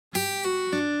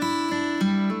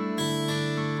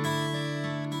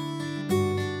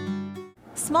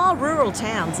Small rural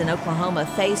towns in Oklahoma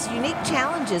face unique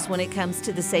challenges when it comes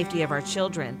to the safety of our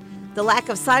children. The lack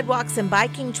of sidewalks and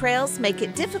biking trails make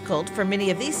it difficult for many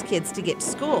of these kids to get to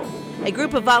school. A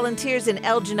group of volunteers in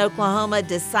Elgin, Oklahoma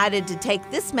decided to take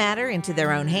this matter into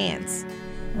their own hands.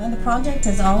 Well, the project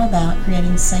is all about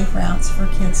creating safe routes for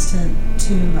kids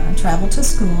to travel to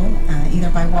school, either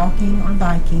by walking or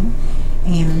biking.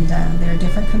 And there are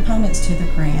different components to the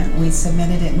grant. We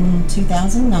submitted it in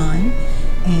 2009,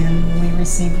 and we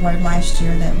received word last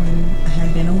year that we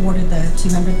had been awarded the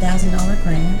 $200,000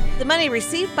 grant. The money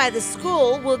received by the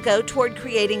school will go toward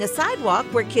creating a sidewalk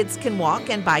where kids can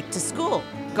walk and bike to school.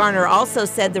 Garner also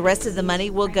said the rest of the money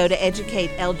will go to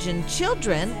educate Elgin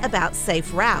children about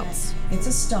safe routes. It's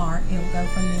a start. It'll go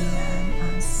from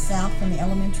the south from the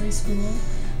elementary school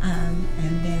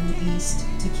and then east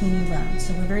to Keeney Road.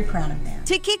 So we're very proud of that.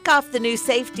 To kick off the new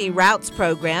Safety Routes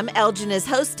program, Elgin is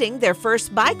hosting their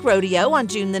first Bike Rodeo on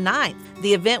June the 9th.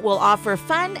 The event will offer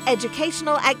fun,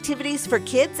 educational activities for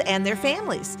kids and their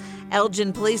families.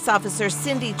 Elgin Police Officer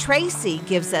Cindy Tracy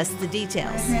gives us the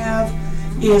details. What I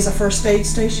have is a first aid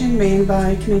station manned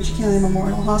by Comanche County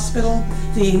Memorial Hospital,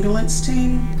 the ambulance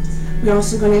team. We're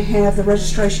also going to have the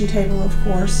registration table, of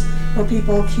course, where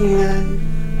people can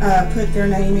put their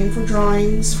name in for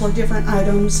drawings for different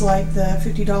items like the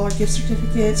 $50 gift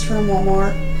certificates from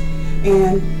Walmart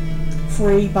and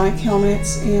free bike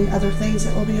helmets and other things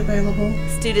that will be available.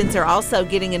 Students are also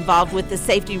getting involved with the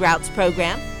Safety Routes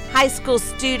program. High school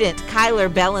student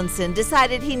Kyler Bellinson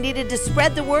decided he needed to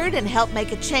spread the word and help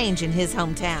make a change in his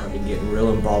hometown. I've been getting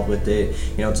real involved with it.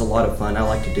 It's a lot of fun. I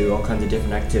like to do all kinds of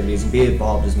different activities and be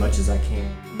involved as much as I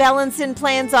can. Bellinson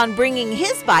plans on bringing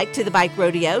his bike to the Bike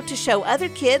Rodeo to show other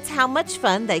kids how much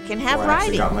fun they can have Before I riding.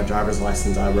 actually got my driver's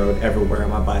license, I rode everywhere on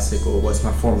my bicycle. It was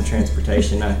my form of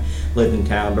transportation. I lived in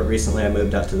town, but recently I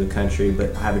moved out to the country,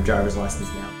 but I have a driver's license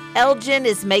now. Elgin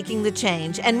is making the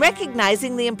change and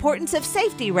recognizing the importance of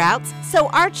safety routes so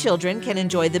our children can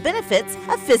enjoy the benefits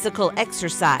of physical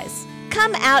exercise.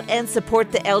 Come out and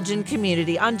support the Elgin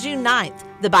community on June 9th.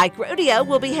 The Bike Rodeo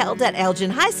will be held at Elgin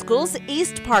High School's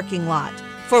East Parking Lot.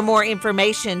 For more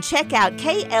information, check out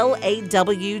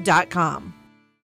klaw.com.